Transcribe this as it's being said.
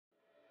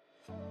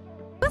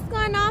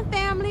going on,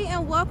 family,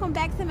 and welcome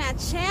back to my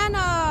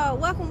channel.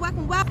 Welcome.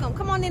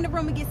 Come on in the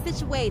room and get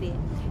situated.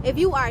 If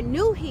you are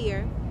new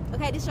here,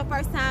 okay, this is your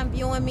first time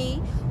viewing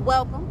me,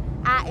 welcome.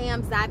 I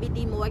am Xave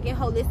D. Morgan,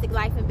 holistic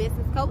life and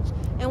business coach,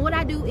 and what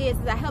I do is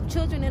I help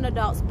children and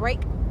adults break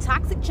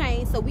toxic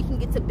chains so we can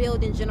get to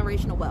building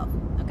generational wealth.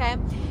 Okay,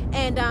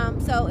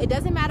 and so it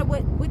doesn't matter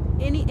what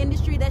any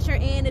industry that you're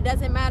in. It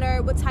doesn't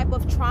matter what type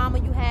of trauma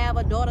you have,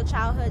 adult or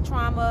childhood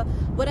trauma,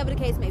 whatever the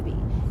case may be.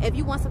 If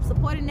you want some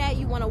support in that,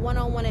 you want a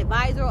one-on-one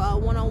advisor or a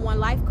one-on-one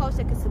life coach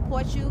that can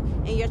support you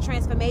in your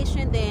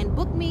transformation, then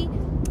book me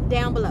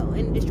down below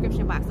in the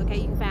description box. Okay,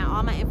 you can find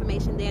all my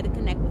information there to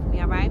connect with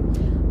me. All right.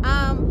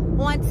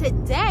 On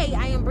today,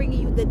 I am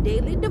bringing you the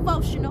daily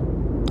devotional.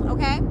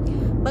 Okay,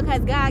 because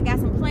God got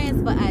some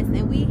plans for us,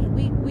 and we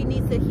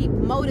need to keep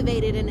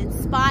motivated and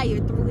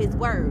inspired through His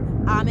Word.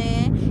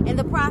 Amen. And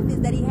the prophets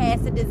that He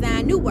has to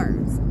design new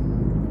words.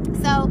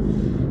 So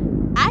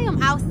I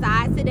am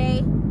outside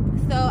today,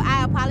 so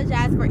I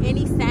apologize for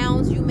any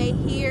sounds you may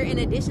hear in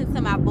addition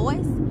to my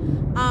voice.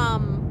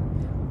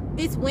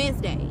 It's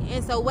Wednesday,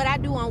 and so what I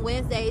do on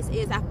Wednesdays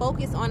is I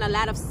focus on a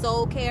lot of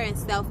soul care and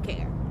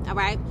self-care. All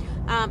right.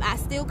 I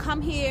still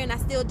come here and I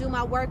still do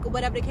my work or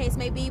whatever the case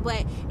may be,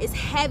 but it's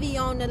heavy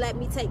on to let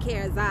me take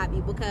care of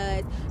Xave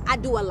because I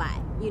do a lot.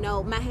 You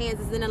know, my hands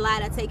is in a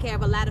lot. I take care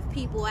of a lot of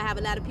people. I have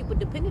a lot of people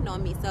depending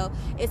on me. So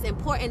it's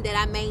important that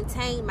I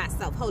maintain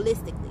myself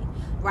holistically.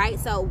 Right.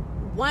 So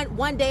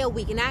one day a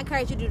week, and I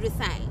encourage you to do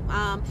the same.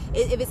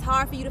 If it's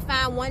hard for you to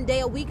find one day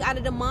a week out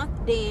of the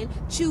month, then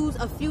choose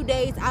a few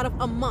days out of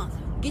a month.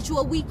 Get you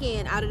a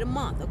weekend out of the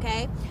month,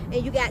 okay?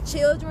 And you got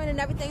children and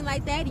everything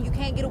like that, and you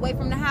can't get away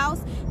from the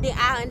house, then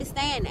I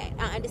understand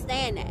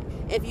that.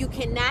 If you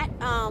cannot,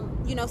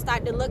 you know,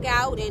 start to look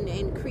out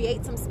and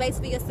create some space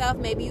for yourself,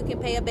 maybe you can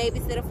pay a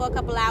babysitter for a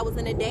couple hours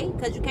in a day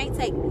because you can't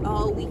take a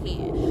whole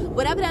weekend.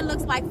 Whatever that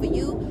looks like for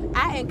you,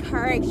 I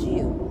encourage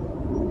you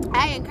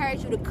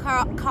to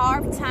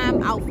carve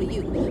time out for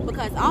you,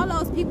 because all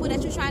those people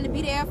that you're trying to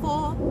be there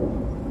for,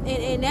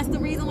 and that's the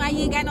reason why you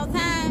ain't got no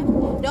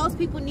time, those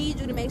people need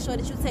you to make sure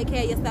that you take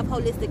care of yourself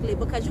holistically,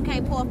 because you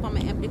can't pour from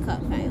an empty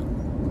cup,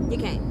 fam. You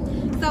can't.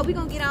 So we're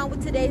going to get on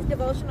with today's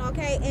devotional,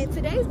 okay? And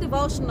today's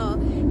devotional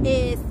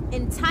is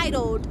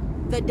entitled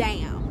The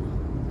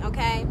Dam,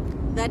 okay?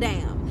 The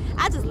Dam.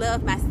 I just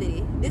love my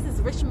city. This is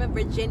Richmond,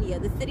 Virginia,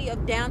 the city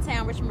of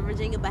downtown Richmond,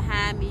 Virginia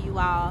behind me, you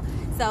all.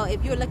 So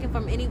if you're looking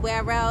from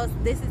anywhere else,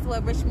 this is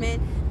what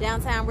Richmond,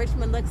 downtown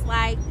Richmond looks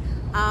like.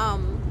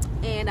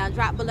 And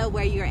drop below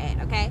where you're at,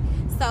 okay?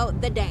 So,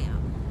 the dam.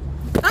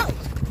 Oh,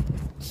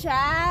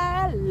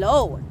 child,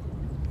 Lord.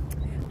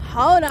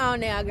 Hold on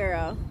now,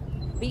 girl.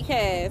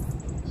 Because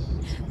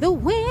the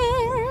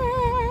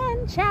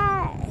wind,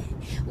 child,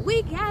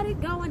 we got it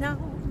going on.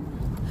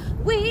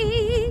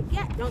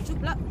 Don't you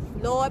blow.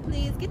 Lord,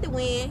 please, get the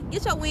wind.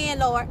 Get your wind,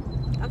 Lord.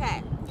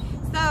 Okay.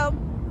 So,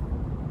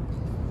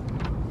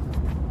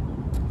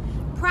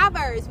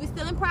 Proverbs. We're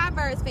still in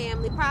Proverbs,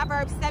 family.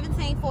 Proverbs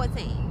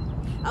 17:14.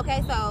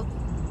 Okay, so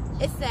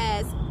it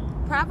says,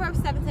 Proverbs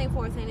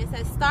 17:14, it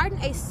says,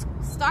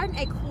 starting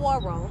a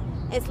quarrel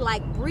is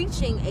like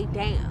breaching a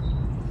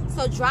dam.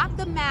 So drop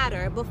the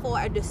matter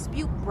before a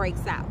dispute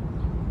breaks out.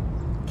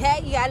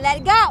 Okay, you gotta let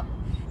it go.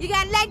 You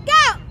gotta let it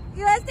go.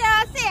 You understand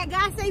what I'm saying?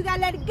 God said you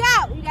gotta let it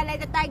go. You gotta let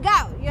the thing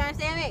go. You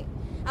understand me?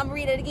 I'm gonna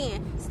read it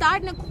again.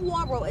 Starting a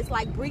quarrel is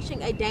like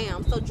breaching a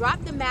dam. So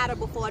drop the matter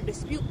before a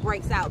dispute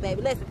breaks out,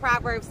 baby. Listen,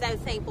 Proverbs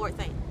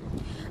 17:14.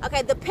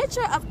 Okay, the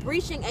picture of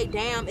breaching a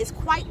dam is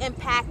quite an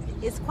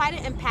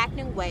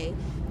impacting way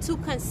to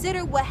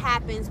consider what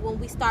happens when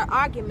we start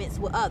arguments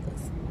with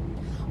others.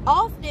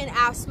 Often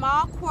our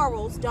small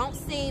quarrels don't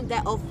seem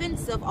that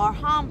offensive or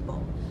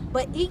harmful,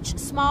 but each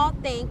small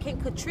thing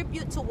can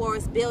contribute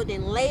towards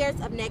building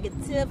layers of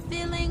negative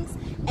feelings,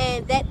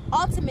 and that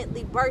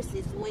ultimately bursts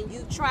when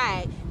you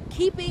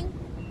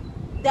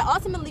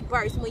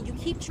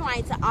keep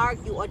trying to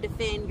argue or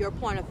defend your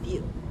point of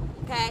view.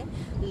 Okay,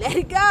 let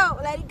it go,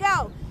 let it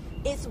go.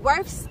 It's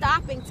worth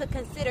stopping to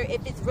consider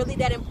if it's really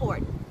that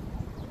important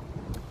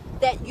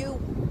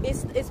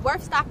it's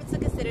worth stopping to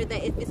consider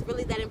that if it's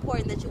really that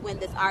important that you win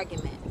this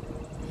argument.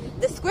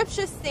 The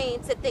scriptures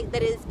seem to think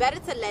that it is better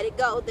to let it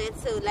go than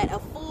to let a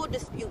full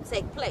dispute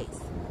take place.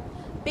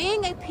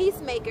 Being a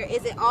peacemaker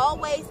isn't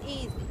always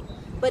easy,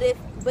 but if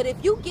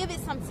you give it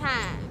some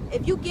time,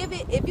 if you give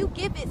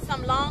it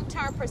some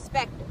long-term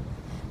perspective,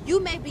 you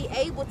may be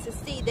able to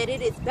see that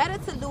it is better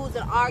to lose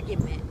an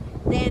argument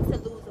than to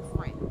lose a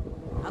friend.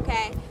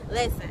 Okay?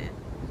 Listen,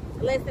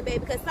 baby,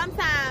 because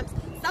sometimes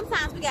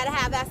we got to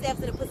have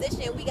ourselves in a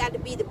position, we got to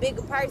be the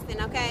bigger person,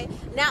 okay?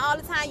 Not all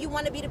the time you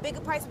want to be the bigger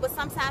person, but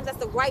sometimes that's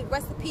the right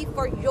recipe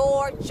for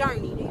your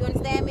journey. Do you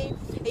understand me?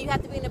 And you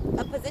have to be in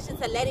a position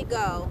to let it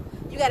go.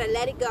 You got to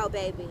let it go,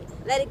 baby.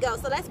 Let it go.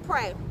 So let's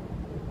pray.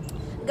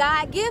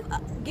 God, give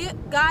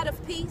God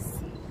of peace,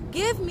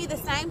 give me the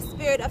same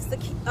spirit of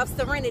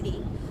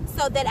serenity,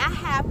 so that I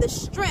have the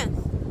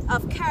strength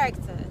of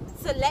character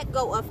to let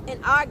go of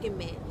an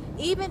argument,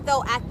 even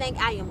though I think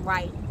I am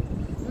right.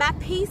 My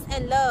peace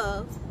and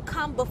love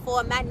come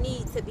before my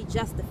need to be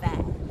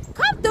justified.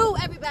 Come through,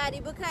 everybody,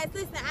 because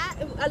listen,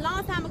 a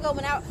long time ago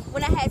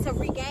when I had to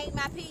regain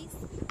my peace,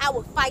 I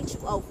would fight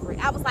you over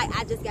it. I was like,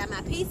 I just got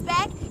my peace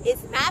back.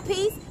 It's my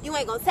peace. You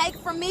ain't gonna take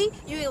from me.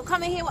 You ain't gonna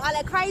come in here with all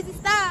that crazy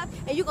stuff,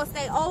 and you gonna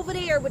stay over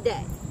there with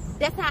that.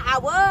 That's how I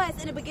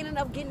was in the beginning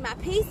of getting my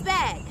peace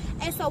back.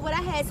 And so what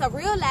I had to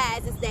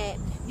realize is that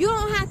you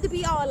don't have to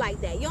be all like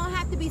that. You don't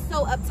have to be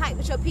so uptight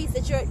with your peace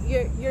that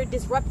you're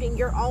disrupting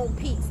your own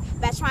peace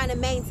by trying to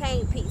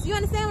maintain peace. You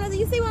understand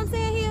you see what I'm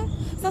saying here?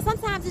 So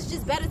sometimes it's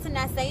just better to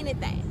not say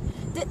anything.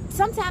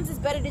 Sometimes it's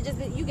better to just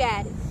be, you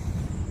got it.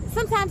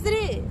 Sometimes it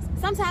is.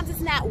 Sometimes it's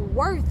not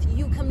worth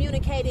you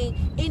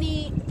communicating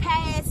any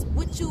past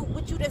what you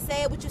done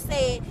said, what you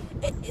said.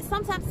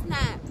 Sometimes it's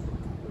not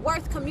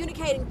worth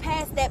communicating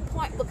past that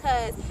point,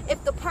 because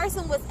if the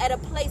person was at a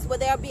place where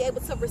they'll be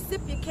able to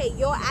reciprocate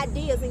your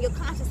ideas and your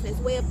consciousness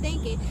way of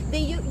thinking,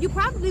 then you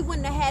probably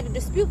wouldn't have had a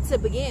dispute to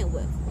begin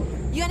with.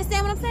 You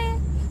understand what I'm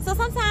saying? So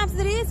sometimes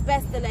it is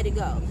best to let it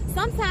go.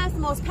 Sometimes the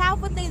most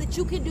powerful thing that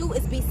you can do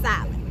is be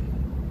silent.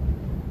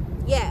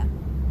 Yeah.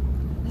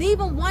 Leave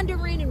them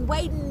wondering and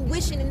waiting,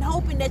 wishing and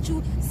hoping that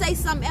you say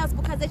something else,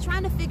 because they're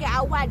trying to figure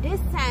out why this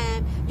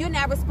time you're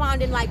not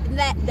responding like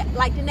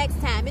the next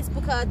time. It's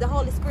because the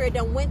Holy Spirit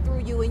done went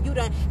through you and you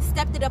done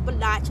stepped it up a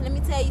notch. And let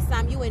me tell you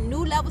something, you in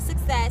new level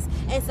success,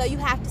 and so you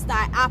have to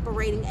start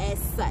operating as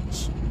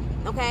such.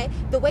 Okay?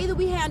 The way that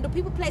we handle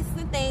people, places,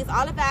 and things,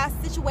 all of our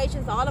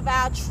situations, all of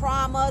our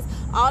traumas,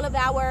 all of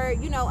our,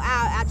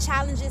 our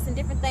challenges and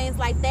different things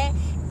like that,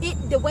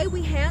 the way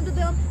we handle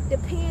them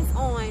depends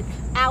on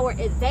our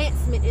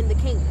advancement in the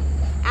kingdom,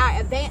 our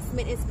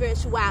advancement in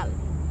spirituality,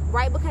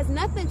 right? Because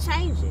nothing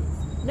changes.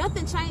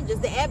 Nothing changes.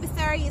 The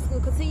adversary is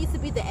going to continue to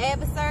be the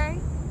adversary,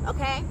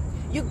 okay?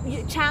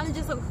 Your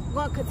challenges are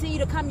going to continue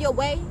to come your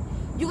way.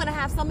 You're going to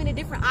have so many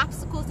different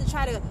obstacles to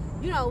try to,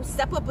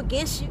 step up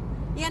against you.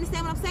 You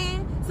understand what I'm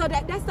saying? So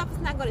that stuff is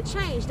not going to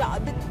change.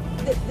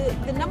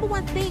 The number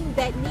one thing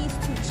that needs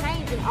to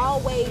change and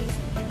always,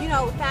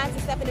 finds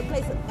itself in a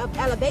place of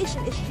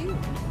elevation is you.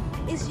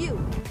 It's you.